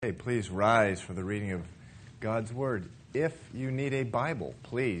Hey, please rise for the reading of God's Word. If you need a Bible,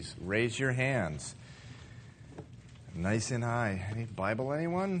 please raise your hands. Nice and high. Any Bible,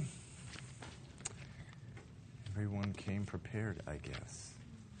 anyone? Everyone came prepared, I guess.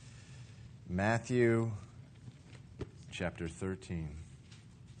 Matthew chapter 13,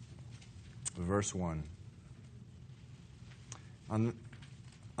 verse 1. On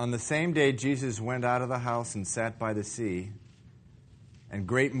the same day, Jesus went out of the house and sat by the sea, and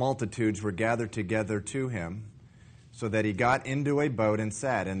great multitudes were gathered together to him, so that he got into a boat and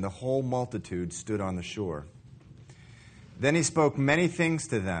sat, and the whole multitude stood on the shore. Then he spoke many things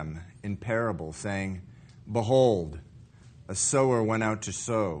to them in parables, saying, Behold, a sower went out to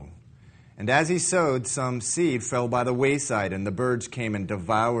sow. And as he sowed, some seed fell by the wayside, and the birds came and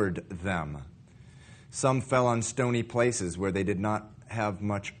devoured them. Some fell on stony places where they did not have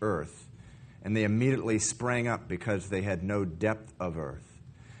much earth, and they immediately sprang up because they had no depth of earth.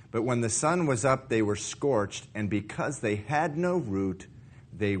 But when the sun was up, they were scorched, and because they had no root,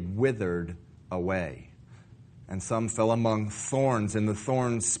 they withered away. And some fell among thorns, and the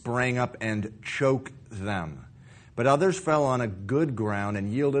thorns sprang up and choked them. But others fell on a good ground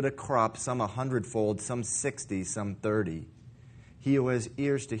and yielded a crop, some 100-fold, some 60, some 30. He who has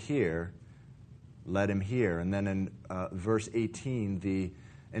ears to hear, let him hear. And then in verse 18, the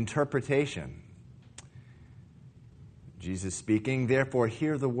interpretation. Jesus speaking, Therefore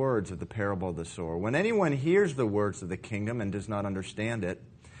hear the words of the parable of the sower. When anyone hears the words of the kingdom and does not understand it,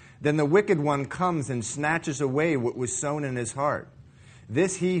 then the wicked one comes and snatches away what was sown in his heart.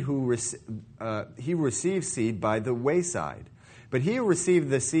 This he receives seed by the wayside. But he who received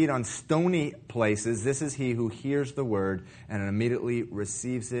the seed on stony places, this is he who hears the word and immediately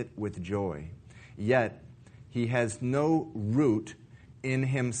receives it with joy. Yet he has no root in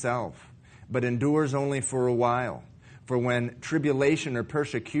himself, but endures only for a while. For when tribulation or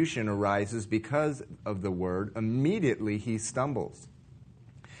persecution arises because of the word, immediately he stumbles.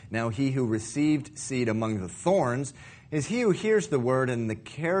 Now he who received seed among the thorns is he who hears the word, and the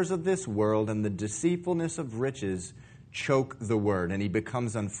cares of this world and the deceitfulness of riches choke the word, and he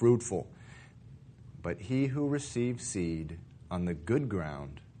becomes unfruitful. But he who receives seed on the good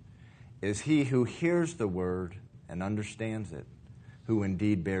ground is he who hears the word and understands it, who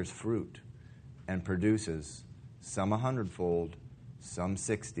indeed bears fruit and produces some 100-fold, some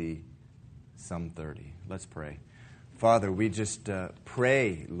 60, some 30. Let's pray. Father, we just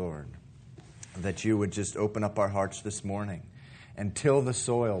pray, Lord, that you would just open up our hearts this morning and till the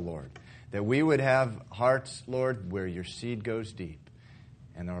soil, Lord, that we would have hearts, Lord, where your seed goes deep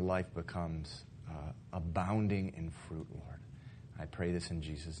and our life becomes abounding in fruit, Lord. I pray this in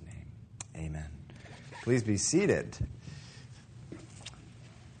Jesus' name. Amen. Please be seated.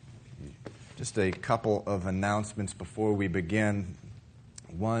 Just a couple of announcements before we begin.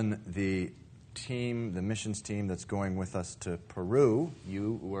 One, the missions team that's going with us to Peru,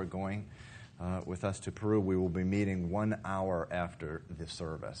 you who are going with us to Peru, we will be meeting 1 hour after the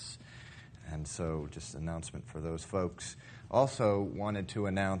service. And so just an announcement for those folks. Also wanted to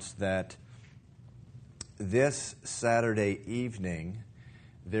announce that this Saturday evening,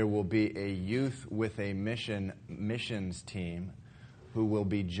 there will be a youth with a missions team who will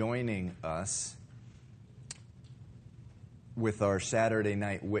be joining us with our Saturday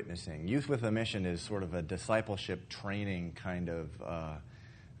night witnessing. Youth with a Mission is sort of a discipleship training kind of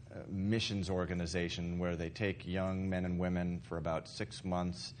missions organization where they take young men and women for about 6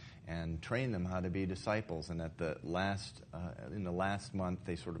 months and train them how to be disciples. And at the in the last month,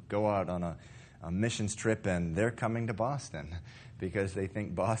 they sort of go out on a missions trip, and they're coming to Boston because they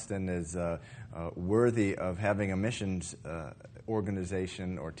think Boston is worthy of having a missions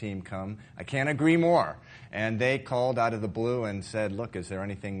organization or team come. I can't agree more. And they called out of the blue and said, look, is there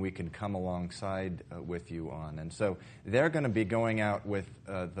anything we can come alongside with you on? And so they're going to be going out with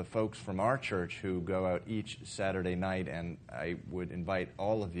the folks from our church who go out each Saturday night, and I would invite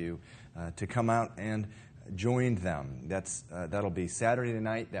all of you to come out and join them. That'll be Saturday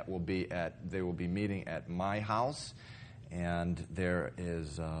night. They will be meeting at my house. And there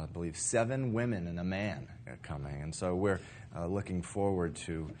is, I believe, 7 women and a man coming. And so we're looking forward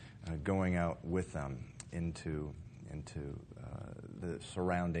to going out with them into the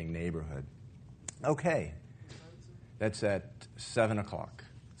surrounding neighborhood. Okay. That's at 7 o'clock.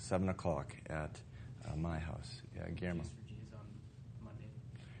 7 o'clock at my house. Yeah, Guillermo.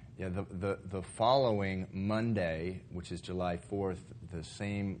 Yeah, the following Monday, which is July 4th, the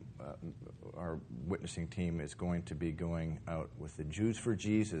same, our witnessing team is going to be going out with the Jews for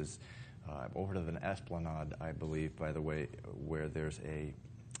Jesus over to the Esplanade, I believe, by the way, where there's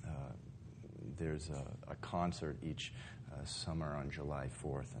there's a concert each summer on July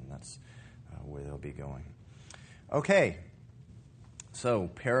 4th, and that's where they'll be going. Okay, so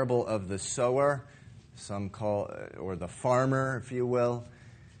parable of the sower, some call, or the farmer, if you will.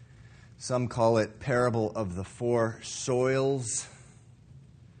 Some call it parable of the four soils,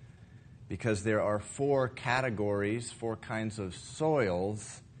 because there are four categories, four kinds of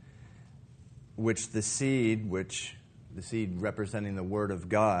soils, which the seed representing the Word of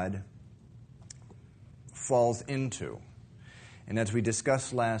God, falls into. And as we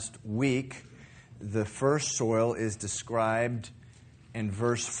discussed last week, the first soil is described in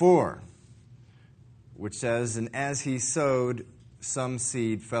verse 4, which says, "And as he sowed, some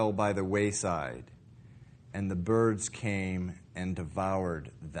seed fell by the wayside, and the birds came and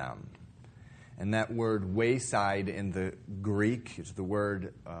devoured them." And that word wayside in the Greek is the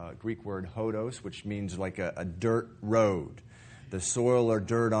Greek word hodos, which means like a dirt road. The soil or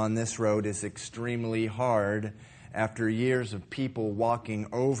dirt on this road is extremely hard after years of people walking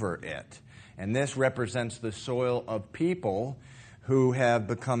over it. And this represents the soil of people who have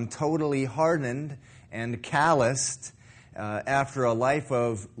become totally hardened and calloused after a life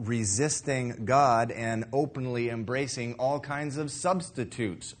of resisting God and openly embracing all kinds of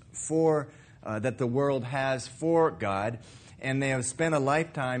substitutes that the world has for God. And they have spent a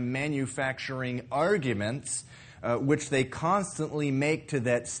lifetime manufacturing arguments which they constantly make to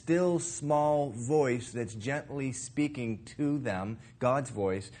that still small voice that's gently speaking to them, God's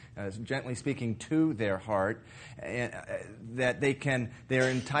voice, gently speaking to their heart, that they're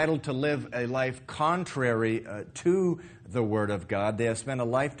entitled to live a life contrary to the Word of God. They have spent a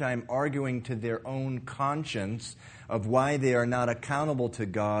lifetime arguing to their own conscience of why they are not accountable to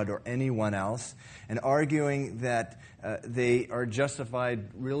God or anyone else, and arguing that they are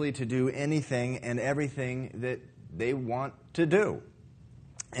justified really to do anything and everything that they want to do.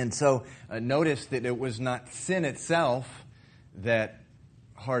 And so notice that it was not sin itself that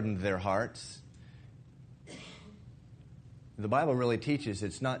hardened their hearts. The Bible really teaches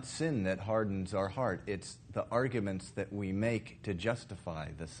it's not sin that hardens our heart. It's the arguments that we make to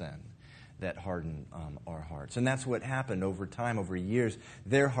justify the sin that harden our hearts. And that's what happened over time, over years.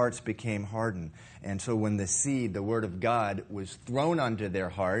 Their hearts became hardened. And so when the seed, the Word of God, was thrown onto their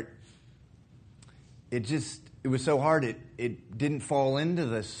heart, it was so hard it didn't fall into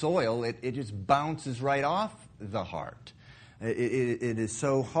the soil. It just bounces right off the heart. It is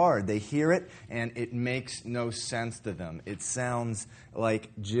so hard. They hear it, and it makes no sense to them. It sounds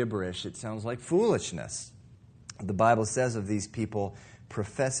like gibberish. It sounds like foolishness. The Bible says of these people,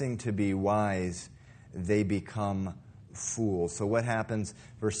 professing to be wise, they become fools. So what happens?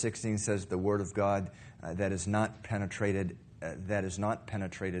 Verse 16 says, the Word of God that has not penetrated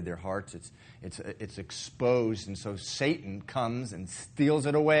their hearts. It's exposed, and so Satan comes and steals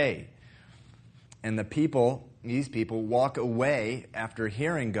it away. And these people walk away after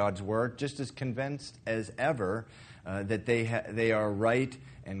hearing God's word, just as convinced as ever that they are right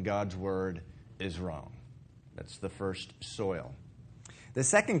and God's word is wrong. That's the first soil. The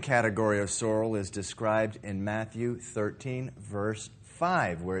second category of soil is described in Matthew 13, verse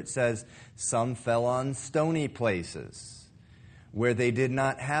 5, where it says, "Some fell on stony places, where they did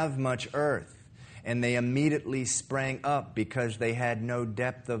not have much earth, and they immediately sprang up because they had no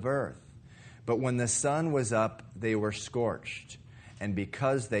depth of earth. But when the sun was up, they were scorched, and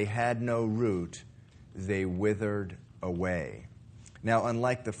because they had no root, they withered away." Now,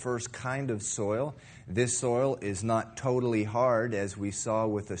 unlike the first kind of soil, this soil is not totally hard, as we saw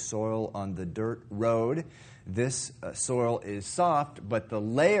with the soil on the dirt road. This soil is soft, but the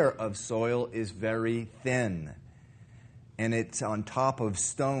layer of soil is very thin. And it's on top of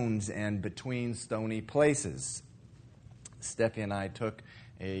stones and between stony places. Steffi and I took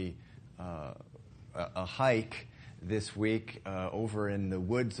a hike this week over in the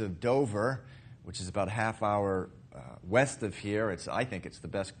woods of Dover, which is about a half hour west of here. I think it's the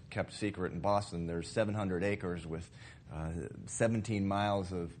best kept secret in Boston. There's 700 acres with 17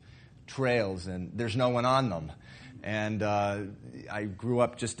 miles of trails, and there's no one on them. And I grew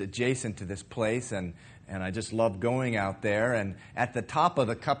up just adjacent to this place, and I just loved going out there. And at the top of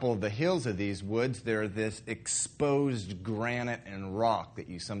a couple of the hills of these woods, there are this exposed granite and rock that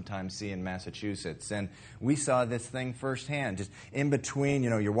you sometimes see in Massachusetts. And we saw this thing firsthand. Just in between,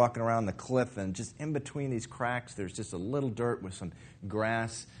 you're walking around the cliff, and just in between these cracks, there's just a little dirt with some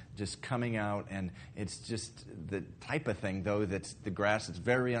grass just coming out. And it's just the type of thing, though, that's the grass that's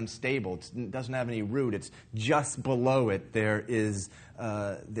very unstable. It doesn't have any root. It's just below it. There's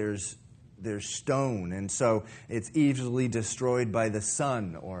there's stone, and so it's easily destroyed by the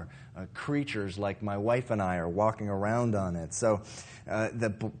sun or creatures like my wife and I are walking around on it. So the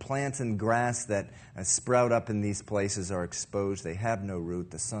plants and grass that sprout up in these places are exposed. They have no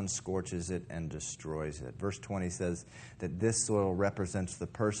root. The sun scorches it and destroys it. Verse 20 says that this soil represents the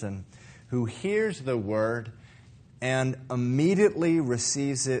person who hears the word and immediately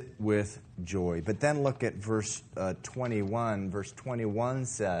receives it with joy. But then look at verse 21. Verse 21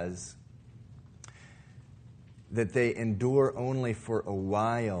 says that they endure only for a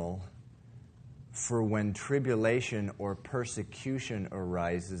while, for when tribulation or persecution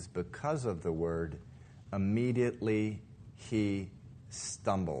arises because of the word, immediately he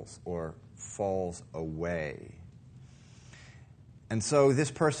stumbles or falls away. And so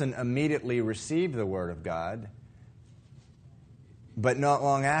this person immediately received the word of God, but not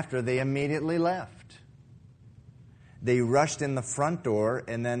long after, they immediately left. They rushed in the front door,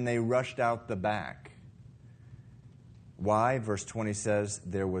 and then they rushed out the back. Why? Verse 20 says,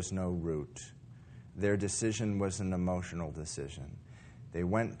 there was no root. Their decision was an emotional decision. They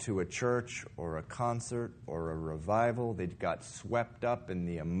went to a church or a concert or a revival. They got swept up in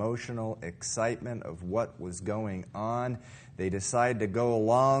the emotional excitement of what was going on. They decided to go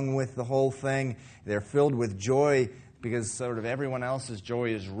along with the whole thing. They're filled with joy because sort of everyone else's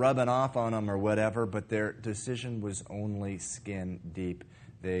joy is rubbing off on them or whatever, but their decision was only skin deep.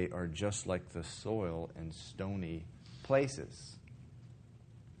 They are just like the soil in stony places.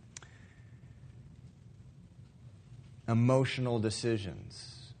 Emotional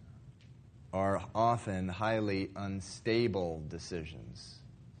decisions are often highly unstable decisions.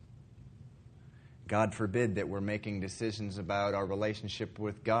 God forbid that we're making decisions about our relationship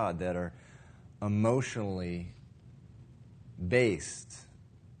with God that are emotionally based.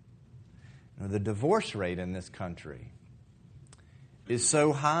 You know, the divorce rate in this country is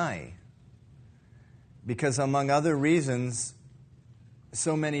so high because, among other reasons,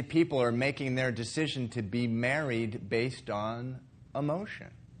 so many people are making their decision to be married based on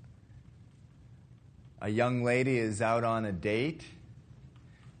emotion. A young lady is out on a date.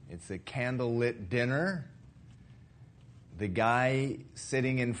 It's a candlelit dinner. The guy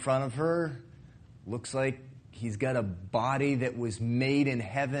sitting in front of her looks like he's got a body that was made in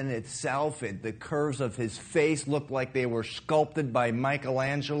heaven itself. The curves of his face look like they were sculpted by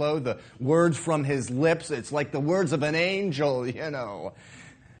Michelangelo. The words from his lips, it's like the words of an angel, you know.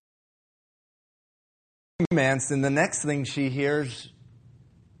 And the next thing she hears,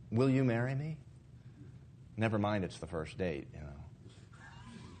 will you marry me? Never mind, it's the first date, you know.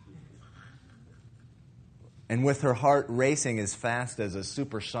 And with her heart racing as fast as a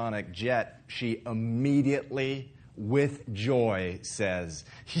supersonic jet, she immediately, with joy, says,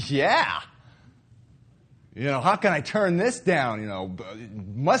 yeah. You know, how can I turn this down? You know, it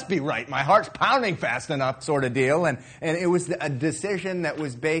must be right. My heart's pounding fast enough, sort of deal. And it was a decision that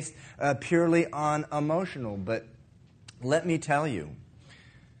was based purely on emotional. But let me tell you,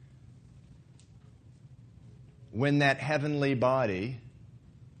 when that heavenly body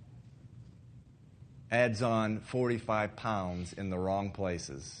adds on 45 pounds in the wrong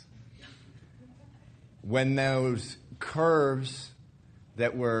places, when those curves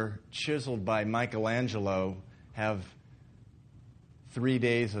that were chiseled by Michelangelo have 3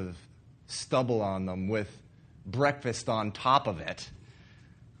 days of stubble on them with breakfast on top of it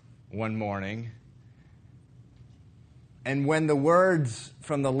one morning, and when the words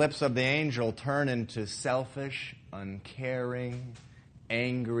from the lips of the angel turn into selfish, uncaring,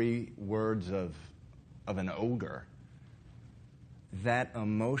 angry words of an ogre, that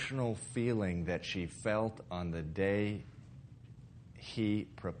emotional feeling that she felt on the day he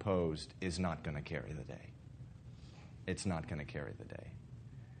proposed is not going to carry the day. It's not going to carry the day.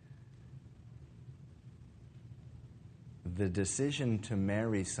 The decision to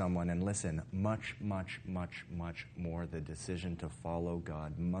marry someone, and listen, much, much, much, much more, the decision to follow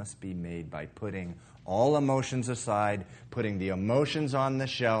God must be made by putting all emotions aside, putting the emotions on the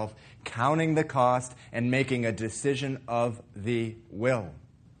shelf, counting the cost, and making a decision of the will.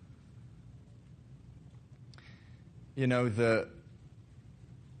 You know,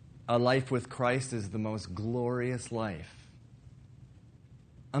 a life with Christ is the most glorious life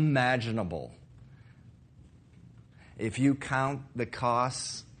imaginable. If you count the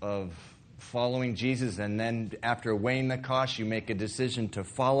costs of following Jesus, and then after weighing the cost, you make a decision to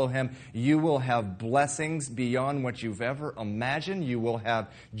follow him, you will have blessings beyond what you've ever imagined. You will have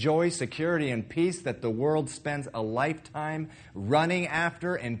joy, security, and peace that the world spends a lifetime running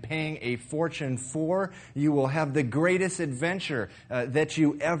after and paying a fortune for. You will have the greatest adventure that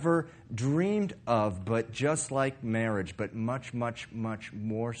you ever dreamed of, but just like marriage, but much, much, much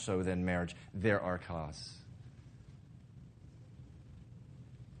more so than marriage, there are costs.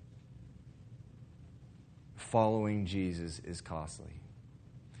 Following Jesus is costly.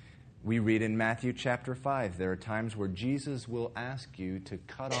 We read in Matthew chapter 5, there are times where Jesus will ask you to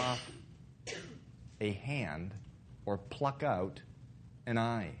cut off a hand or pluck out an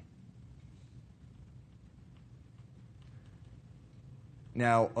eye.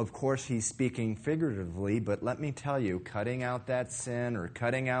 Now, of course, he's speaking figuratively, but let me tell you, cutting out that sin or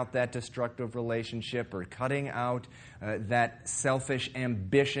cutting out that destructive relationship or cutting out that selfish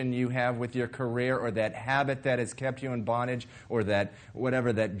ambition you have with your career or that habit that has kept you in bondage or that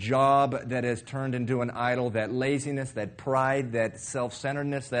whatever, that job that has turned into an idol, that laziness, that pride, that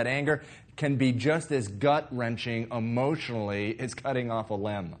self-centeredness, that anger can be just as gut-wrenching emotionally as cutting off a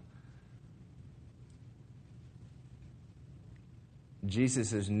limb. Jesus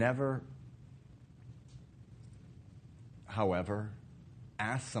has never, however,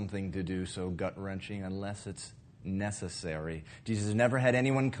 asked something to do so gut-wrenching unless it's necessary. Jesus has never had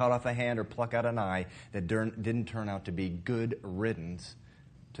anyone cut off a hand or pluck out an eye that didn't turn out to be good riddance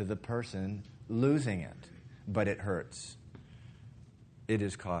to the person losing it. But it hurts. It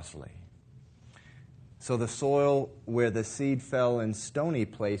is costly. So the soil where the seed fell in stony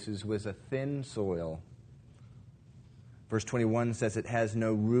places was a thin soil. Verse 21 says it has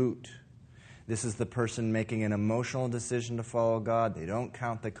no root. This is the person making an emotional decision to follow God. They don't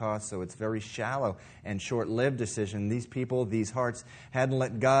count the cost, so it's very shallow and short-lived decision. These people, these hearts, hadn't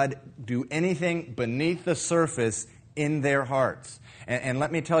let God do anything beneath the surface in their hearts. And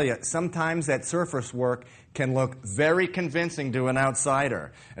let me tell you, sometimes that surface work can look very convincing to an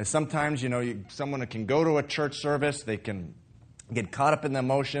outsider. And sometimes, someone can go to a church service, they can get caught up in the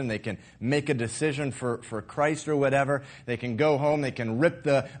emotion, they can make a decision for Christ or whatever, they can go home, they can rip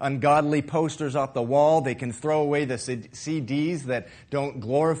the ungodly posters off the wall, they can throw away the CDs that don't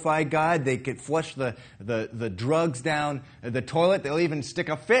glorify God, they could flush the drugs down the toilet, they'll even stick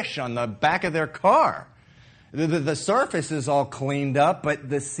a fish on the back of their car. The surface is all cleaned up, but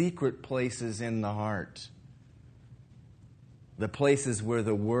the secret place is in the heart. The places where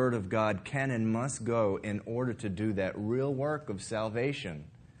the Word of God can and must go in order to do that real work of salvation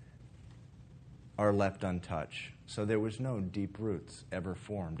are left untouched. So there was no deep roots ever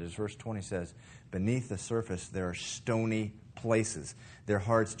formed. As verse 20 says, beneath the surface there are stony places. Their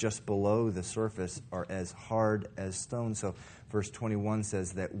hearts just below the surface are as hard as stone. So verse 21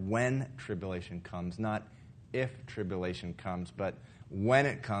 says that when tribulation comes, not if tribulation comes, but when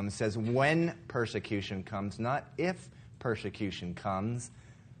it comes, says when persecution comes, not if persecution comes,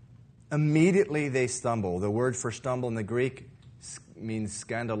 immediately they stumble. The word for stumble in the Greek means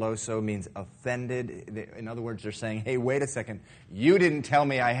scandaloso, means offended. In other words, they're saying, hey, wait a second. You didn't tell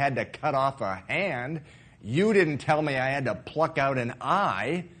me I had to cut off a hand. You didn't tell me I had to pluck out an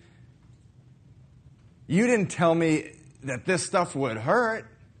eye. You didn't tell me that this stuff would hurt.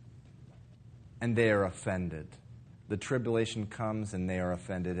 And they are offended. The tribulation comes and they are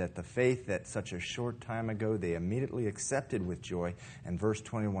offended at the faith that such a short time ago they immediately accepted with joy. And verse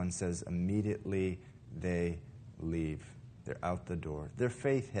 21 says, immediately they leave. They're out the door. Their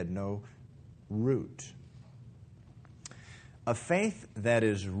faith had no root. A faith that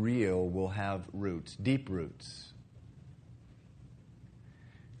is real will have roots, deep roots.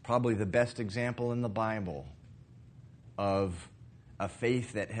 Probably the best example in the Bible of a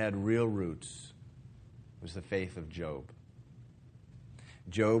faith that had real roots was the faith of Job.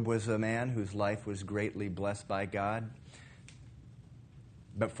 Job was a man whose life was greatly blessed by God,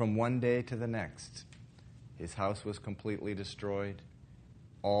 but from one day to the next, his house was completely destroyed.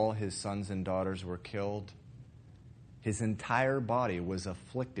 All his sons and daughters were killed. His entire body was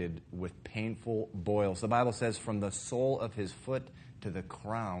afflicted with painful boils. The Bible says from the sole of his foot to the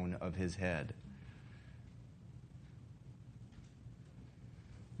crown of his head.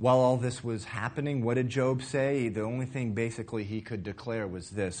 While all this was happening, what did Job say? The only thing basically he could declare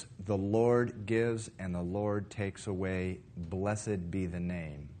was this: the Lord gives and the Lord takes away. Blessed be the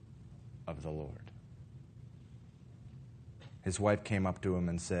name of the Lord. His wife came up to him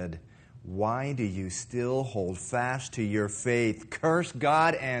and said, why do you still hold fast to your faith? Curse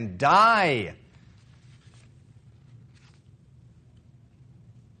God and die.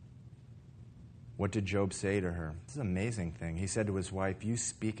 What did Job say to her? This is an amazing thing. He said to his wife, "You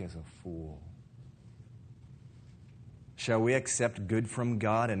speak as a fool. Shall we accept good from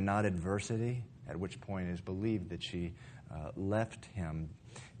God and not adversity?" At which point it is believed that she left him.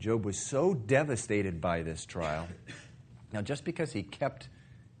 Job was so devastated by this trial. Now, just because he kept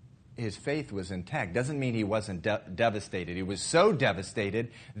his faith was intact doesn't mean he wasn't devastated. He was so devastated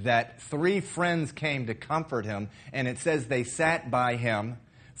that 3 friends came to comfort him, and it says they sat by him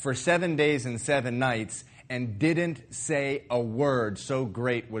for 7 days and 7 nights and didn't say a word. So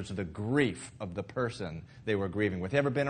great was the grief of the person they were grieving with. Ever been